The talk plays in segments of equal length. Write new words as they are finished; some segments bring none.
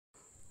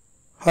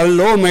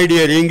Hello, my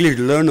dear English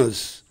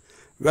learners.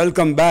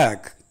 Welcome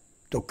back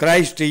to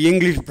Christ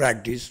English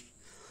Practice.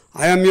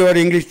 I am your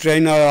English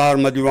trainer R.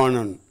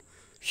 Madhivanan,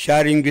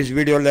 sharing this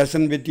video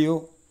lesson with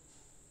you.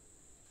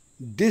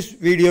 This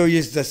video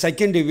is the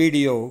second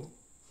video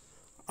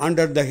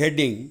under the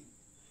heading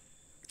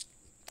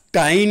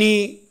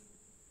Tiny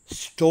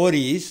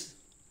Stories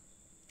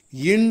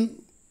in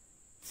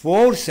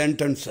 4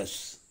 sentences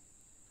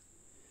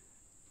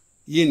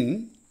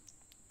in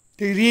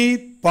 3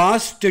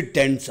 past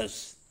tenses.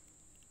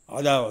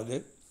 அதாவது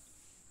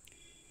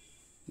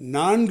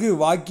 4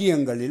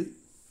 வாக்கியங்களில்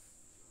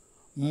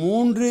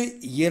 3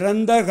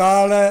 இறந்த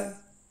கால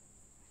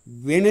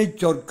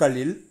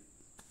வினைச்சொற்களில்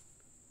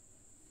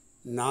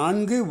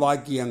 4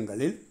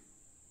 வாக்கியங்களில்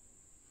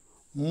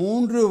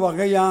 3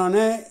 வகையான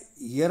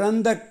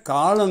இறந்த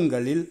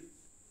காலங்களில்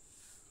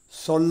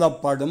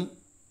சொல்லப்படும்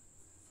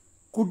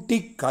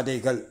குட்டி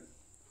கதைகள்.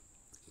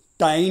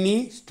 Tiny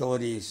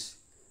stories.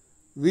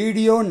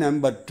 Video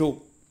number 2.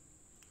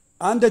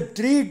 And the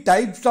 3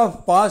 types of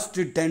past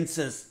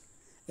tenses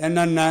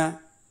என்னென்ன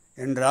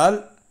என்றால்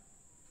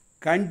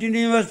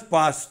continuous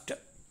past,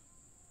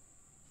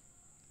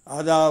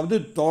 அதாவது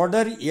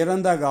தொடர்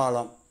இறந்த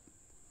காலம்.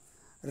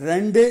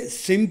 2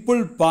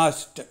 simple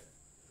past,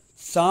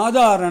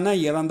 சாதாரண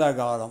இறந்த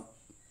காலம்.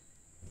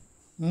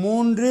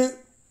 3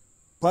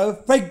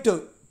 perfect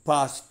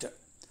past,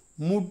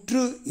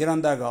 முற்று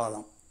இறந்த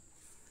காலம்.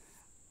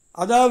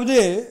 அதாவது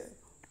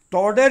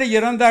தொடர்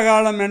இறந்த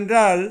காலம்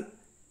என்றால்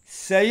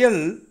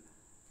செயல்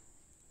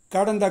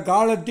கடந்த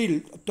காலத்தில்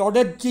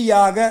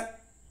தொடர்ச்சியாக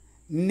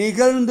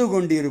நிகழ்ந்து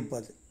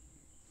கொண்டிருப்பது.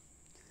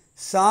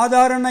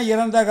 சாதாரண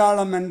இறந்த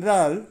காலம்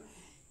என்றால்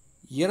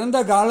இறந்த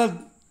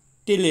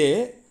காலத்திலே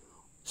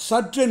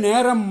சற்று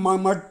நேரம்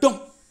மட்டும்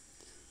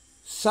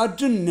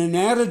சற்று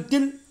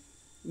நேரத்தில்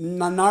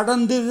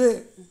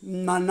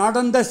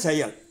நடந்த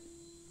செயல்.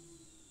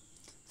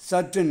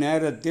 சற்று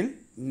நேரத்தில்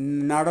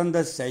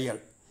நடந்த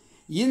செயல்.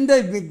 இந்த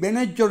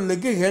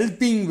வினைச்சொல்லுக்கு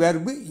ஹெல்பிங்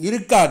வெர்பு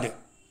இருக்காது.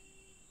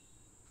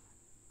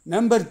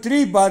 நம்பர் 3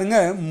 பாருங்க,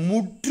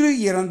 முற்று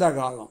இறந்த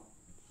காலம்.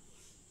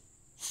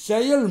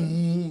 செயல்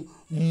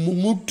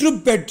முற்று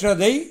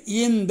பெற்றதை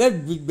இந்த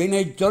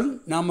வினைச்சொல்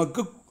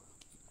நமக்கு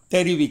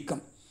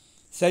தெரிவிக்கும்.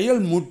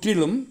 செயல்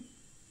முற்றிலும்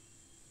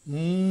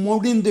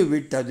முடிந்து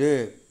விட்டது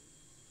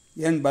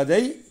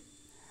என்பதை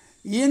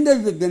இந்த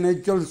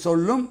வினைச்சொல்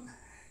சொல்லும்.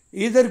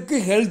 இதற்கு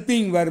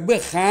ஹெல்பிங் வெர்பு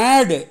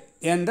had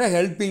என்ற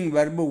ஹெல்பிங்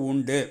வெர்பு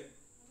உண்டு.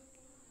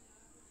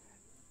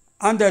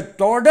 அந்த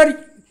தொடர்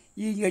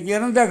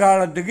இறந்த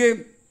காலத்துக்கு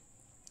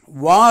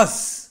was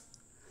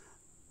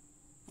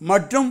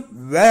மற்றும்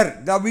were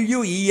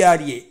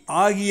WERA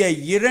ஆகிய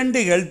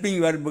 2 ஹெல்பிங்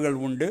வெர்புகள்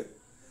உண்டு.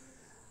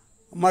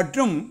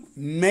 மற்றும்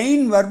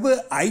மெயின் வெர்பு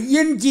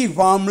ING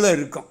ஃபார்மில்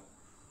இருக்கும்.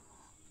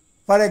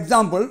 ஃபார்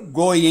எக்ஸாம்பிள்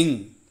கோயிங்,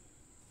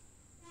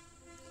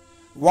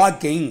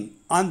 வாக்கிங்,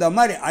 அந்த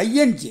மாதிரி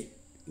ING,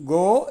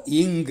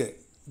 கோயிங்,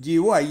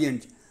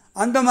 GOING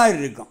அந்த மாதிரி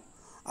இருக்கும்.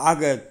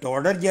 ஆக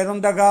தொடர்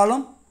இறந்த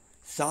காலம்,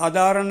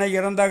 சாதாரண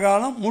இறந்த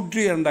காலம்,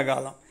 முற்று இறந்த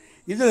காலம்.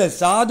 இதில்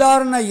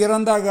சாதாரண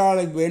இறந்த கால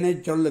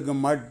வினைச்சொல்லுக்கு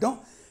மட்டும்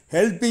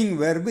ஹெல்பிங்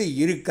வெர்பு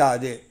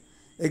இருக்காது.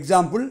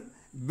 எக்ஸாம்பிள்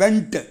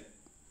வெண்ட்,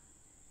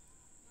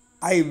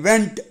 ஐ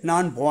வெண்ட்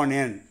நான்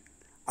போனேன்.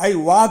 ஐ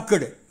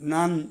வாக்குடு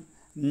நான்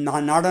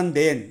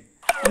நடந்தேன்.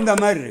 இந்த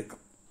மாதிரி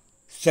இருக்கும்.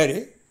 சரி,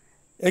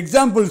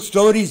 எக்ஸாம்பிள்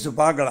ஸ்டோரிஸ்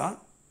பார்க்கலாம்.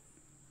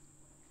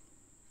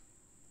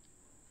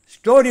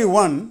 Story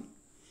 1,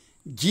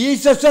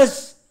 Jesus's.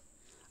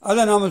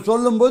 அதை நாம்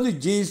சொல்லும்போது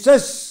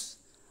ஜீசஸ்,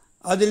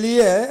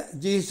 அதுலேயே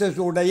ஜீசஸ்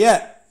உடைய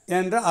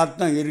என்ற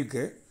அர்த்தம்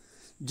இருக்குது.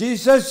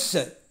 ஜீசஸ்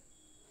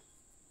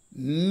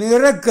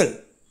மிரக்கிள்,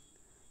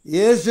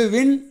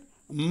 இயேசுவின்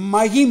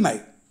மகிமை,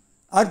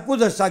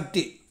 அற்புத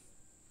சக்தி.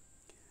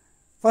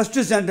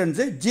 First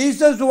sentence,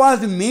 Jesus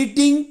was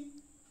meeting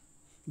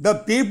the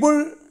people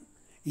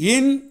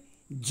in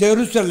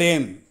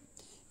Jerusalem.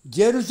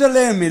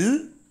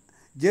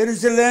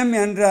 Jerusalem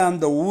என்ற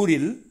அந்த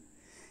ஊரில்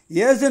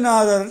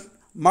இயேசுநாதர்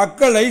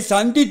மக்களை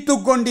சந்தித்து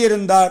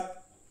கொண்டிருந்தார்.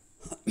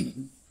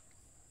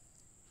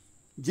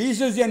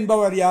 ஜீசஸ்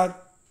என்பவர் யார்?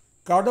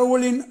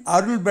 கடவுளின்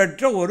அருள்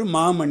பெற்ற ஒரு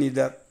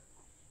மாமனிதர்.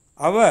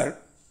 அவர்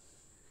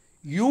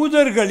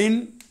யூதர்களின்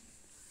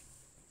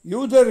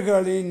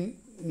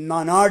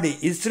நாடு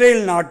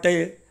இஸ்ரேல்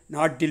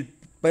நாட்டில்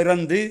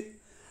பிறந்து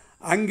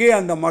அங்கே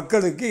அந்த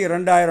மக்களுக்கு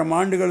 2000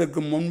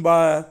 ஆண்டுகளுக்கு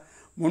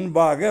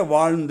முன்பாக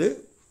வாழ்ந்து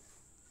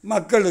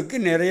மக்களுக்கு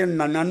நிறைய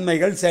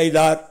நன்மைகள்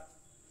செய்தார்.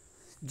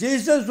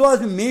 Jesus was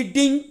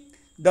meeting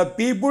the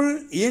people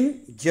in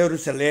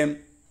Jerusalem.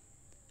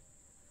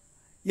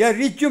 A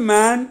rich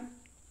man,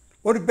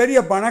 ஒரு பெரிய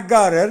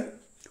பணக்காரர்,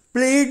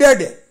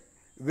 pleaded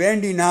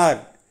வேண்டினார்.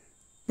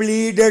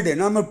 pleaded,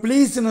 நம்ம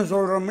ப்ளீஸ்னு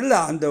சொல்கிறோம் இல்லை,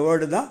 அந்த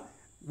வேர்டு தான்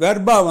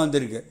வெர்பா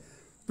வந்திருக்கு.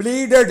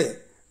 pleaded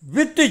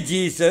with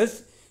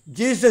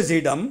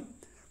ஜீசஸிடம்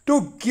to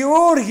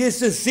cure his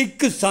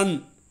sick son.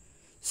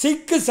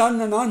 சிக்கு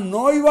சன்னா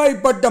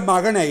நோய்வாய்ப்பட்ட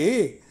மகனை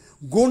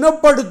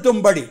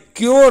குணப்படுத்தும்படி,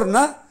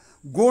 கியூர்னா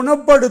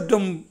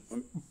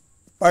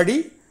குணப்படுத்தும்படி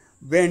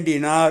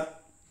வேண்டினார்.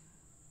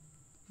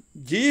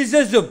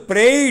 ஜீசஸ்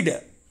prayed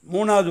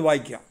மூணாவது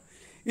வாக்கியம்.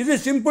 இது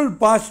சிம்பிள்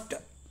பாஸ்ட்.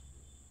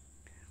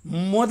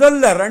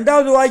 முதல்ல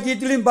ரெண்டாவது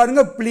வாக்கியத்திலையும்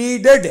பாருங்க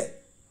pleaded.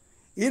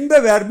 இந்த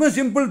வெர்பு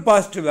சிம்பிள்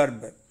பாஸ்ட்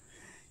வெர்பு.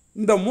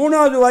 இந்த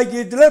மூணாவது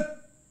வாக்கியத்தில்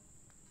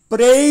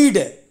prayed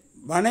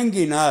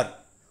வணங்கினார்.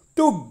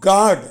 டு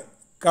காட்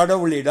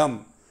கடவுளிடம்.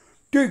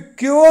 To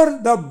cure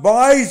the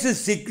boys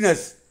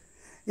sickness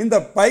இந்த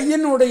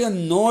பையனுடைய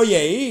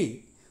நோயை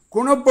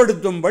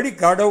குணப்படுத்தும்படி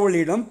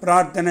கடவுளிடம்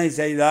பிரார்த்தனை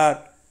செய்தார்.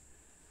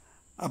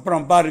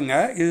 அப்புறம் பாருங்க,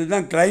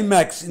 இதுதான்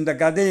கிளைமேக்ஸ், இந்த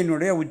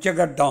கதையினுடைய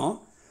உச்சகட்டம்.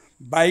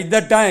 பை த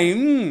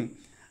டைம்,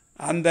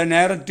 அந்த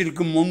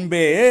நேரத்திற்கு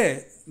முன்பே,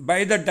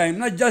 பை த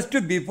டைம்னா just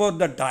before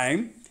the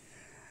time,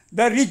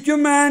 the rich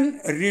man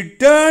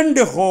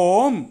returned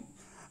home.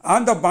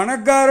 அந்த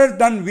பணக்காரர்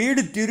தன்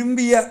வீடு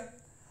திரும்பிய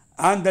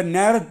அந்த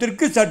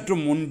நேரத்திற்கு சற்று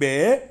முன்பே,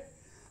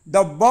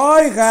 த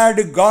பாய்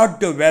ஹேட்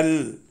காட் வெல்.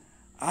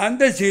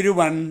 அந்த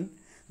சிறுவன்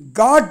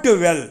God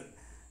well,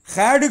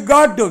 had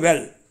God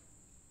well.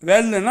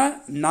 வெல்னா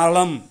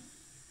நலம்,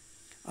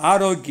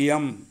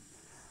 ஆரோக்கியம்.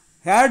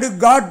 ஹேடு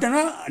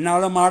காட்னா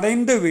நலம்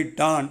அடைந்து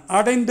விட்டான்,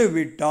 அடைந்து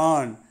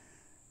விட்டான்.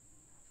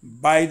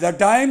 By the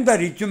time the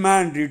rich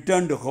man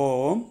returned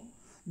home,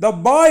 the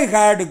bye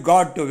had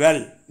God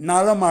well,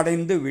 நலம்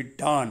அடைந்து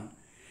விட்டான்.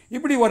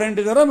 இப்படி ஒரு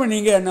 2 தடவை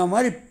நீங்கள் என்ன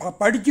மாதிரி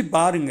படித்து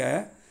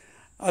பாருங்கள்,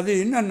 அது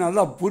இன்னும்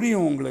நல்லா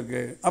புரியும்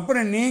உங்களுக்கு.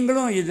 அப்புறம்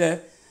நீங்களும் இதை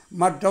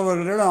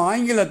மற்றவர்களிடம்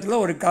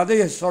ஆங்கிலத்தில் ஒரு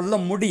கதையை சொல்ல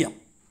முடியும்.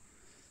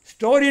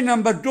 ஸ்டோரி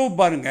நம்பர் 2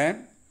 பாருங்கள்.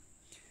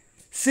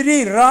 Sri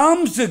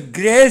rams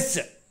grace.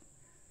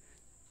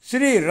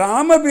 ஸ்ரீ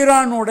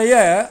ராமபிரானுடைய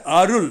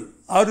அருள்.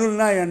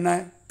 அருள்னா என்ன?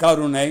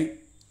 கருணை,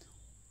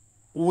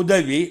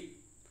 உதவி.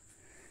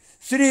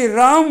 Sri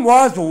Ram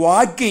was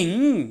walking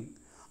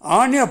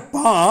on a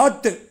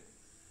path.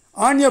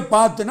 On a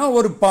பாத்னா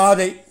ஒரு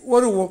பாதை,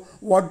 ஒரு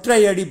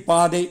ஒற்றையடி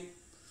பாதை,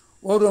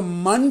 ஒரு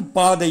மண்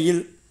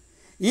பாதையில்.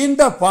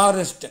 இந்த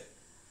ஃபாரஸ்ட்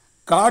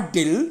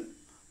காட்டில்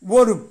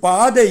ஒரு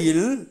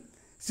பாதையில்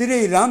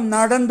ஸ்ரீராம்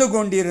நடந்து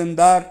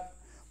கொண்டிருந்தார்.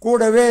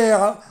 கூடவே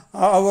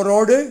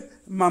அவரோடு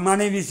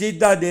மனைவி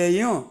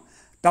சீதாதேவியும்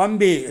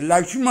தம்பி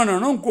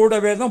லக்ஷ்மணனும்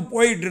கூடவே தான்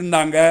போயிட்டு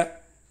இருந்தாங்க.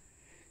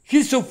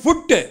 ஹிஸ்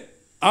ஃபுட்,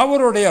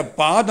 அவருடைய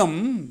பாதம்,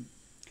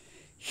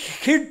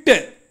 ஹிட்டு,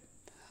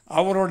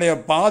 அவருடைய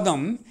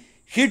பாதம்,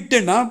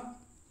 ஹிட்டுனா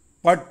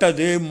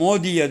பட்டது,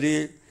 மோதியது.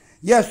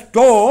 எ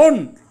ஸ்டோன்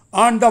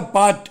ஆன் த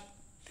பாத்.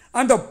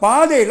 அந்த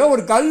பாதையில்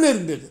ஒரு கல்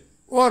இருந்தது,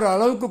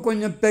 ஓரளவுக்கு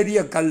கொஞ்சம் பெரிய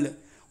கல்,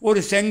 ஒரு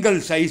செங்கல்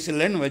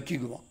சைஸ்லன்னு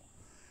வச்சுக்குவோம்.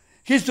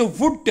 ஹிஸ்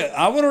ஃபுட்,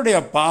 அவருடைய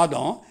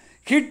பாதம்,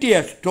 ஹிட்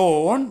எ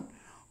ஸ்டோன்,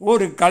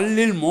 ஒரு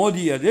கல்லில்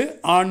மோதியது,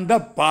 ஆன் த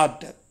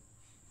பாத்.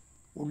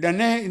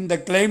 உடனே இந்த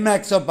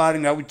கிளைமேக்ஸை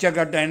பாருங்கள்,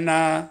 உச்சக்கட்டம் என்ன?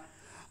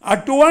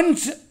 அட்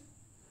ஒன்ஸ்,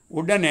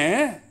 உடனே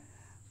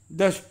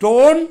த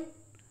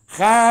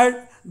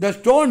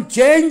stone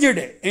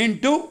changed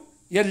into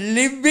a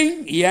living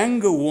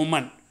young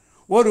woman.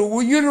 ஒரு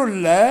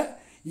உயிருள்ள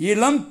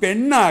இளம்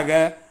பெண்ணாக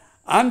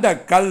அந்த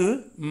கல்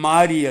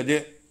மாறியது.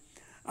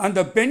 அந்த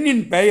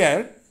பெண்ணின்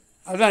பெயர்,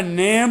 அதான்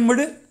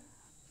நேம்டு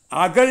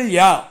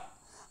அகல்யா.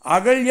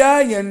 அகல்யா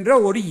என்ற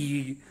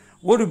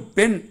ஒரு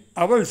பெண்.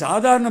 அவள்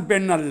சாதாரண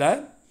பெண் அல்ல,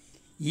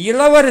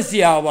 இளவரசி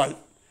ஆவாள்.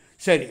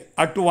 சரி,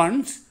 at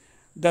once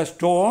the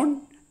stone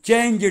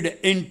changed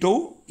into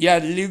a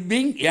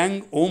living young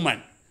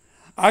woman.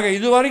 ஆக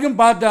இதுவரைக்கும்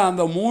பார்த்த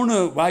அந்த 3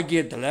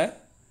 வாக்கியத்தில்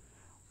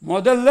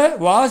முதல்ல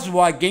வாஸ்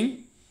வாக்கிங்,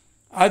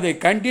 அது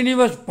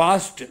கண்டினியூவஸ்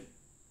பாஸ்ட்,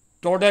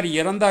 தொடர்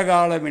இறந்த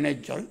கால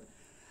வினைச்சொல்.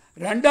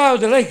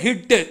 ரெண்டாவதுல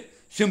ஹிட்டு,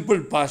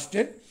 சிம்பிள்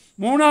பாஸ்ட்டு.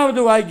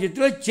 மூணாவது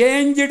வாக்கியத்தில்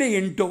சேஞ்ச்டு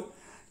இன்டு,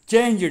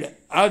 சேஞ்ச்டு,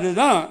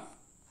 அதுதான்,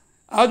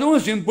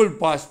 அதுவும் சிம்பிள்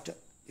பாஸ்ட்.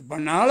 இப்போ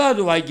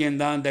 4வது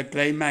வாக்கியம்தான் அந்த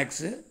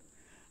கிளைமேக்ஸு,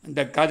 அந்த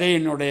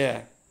கதையினுடைய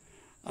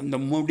அந்த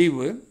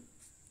முடிவு.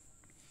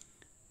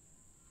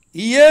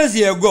 இயர்ஸ்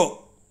எகோ,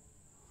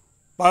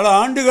 பல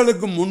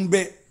ஆண்டுகளுக்கு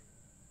முன்பே.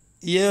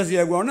 இயர்ஸ்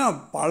எகோன்னா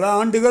பல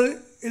ஆண்டுகள்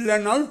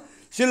இல்லைனால்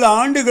சில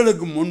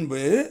ஆண்டுகளுக்கு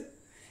முன்பு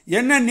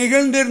என்ன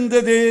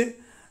நிகழ்ந்திருந்தது?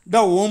 த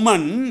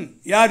உமன்,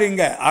 யார்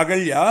இங்கே?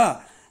 அகல்யா.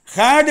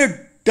 ஹேடு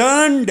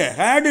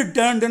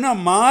டேர்ன்டுனா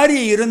மாறி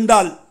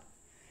இருந்தால்,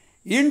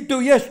 இன்டு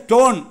எ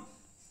ஸ்டோன்,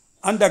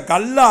 அந்த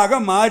கல்லாக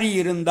மாறி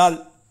இருந்தால்.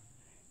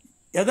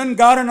 எதன்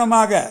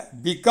காரணமாக?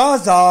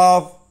 பிகாஸ்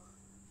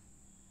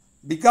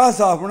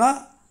ஆஃப்னா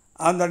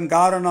அதன்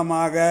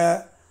காரணமாக,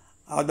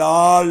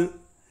 அதால்,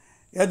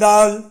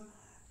 எதால்?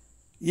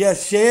 எ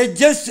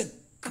சேஜஸ்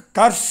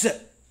கர்ஸ்,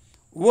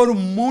 ஒரு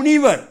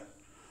முனிவர்,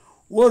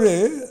 ஒரு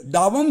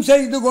தவம்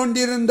செய்து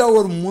கொண்டிருந்த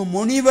ஒரு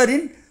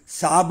முனிவரின்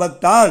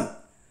சாபத்தால்.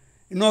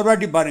 இன்னொரு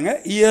வாட்டி பாருங்க.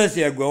 இயர்ஸ்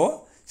எகோ,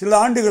 சில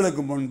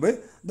ஆண்டுகளுக்கு முன்பு,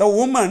 த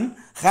உமன்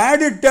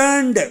ஹேடு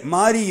டேர்ன்டு,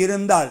 மாறி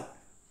இருந்தால்.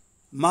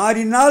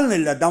 மாறினால்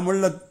இல்லை,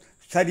 தமிழில்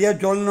சரியாக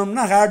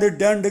சொல்லணும்னா ஹேடு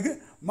டேர்ன்டுக்கு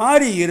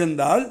மாறி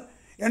இருந்தால்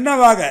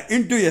என்னவாக?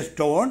 Into a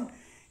stone.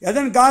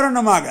 எதன்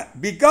காரணமாக?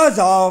 பிகாஸ்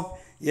ஆஃப்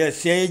எ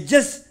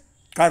சேஜஸ்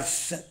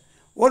கர்ஸ்,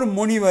 ஒரு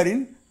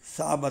முனிவரின்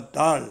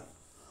சாபத்தால்.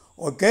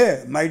 Okay,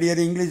 my dear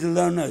English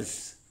learners,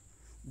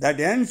 that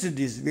ends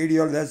this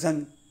video lesson.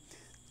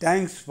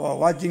 Thanks for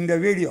watching the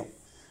video.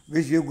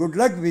 Wish you good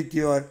luck with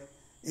your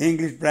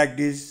English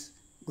practice.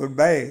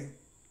 Goodbye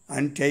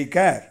and take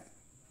care.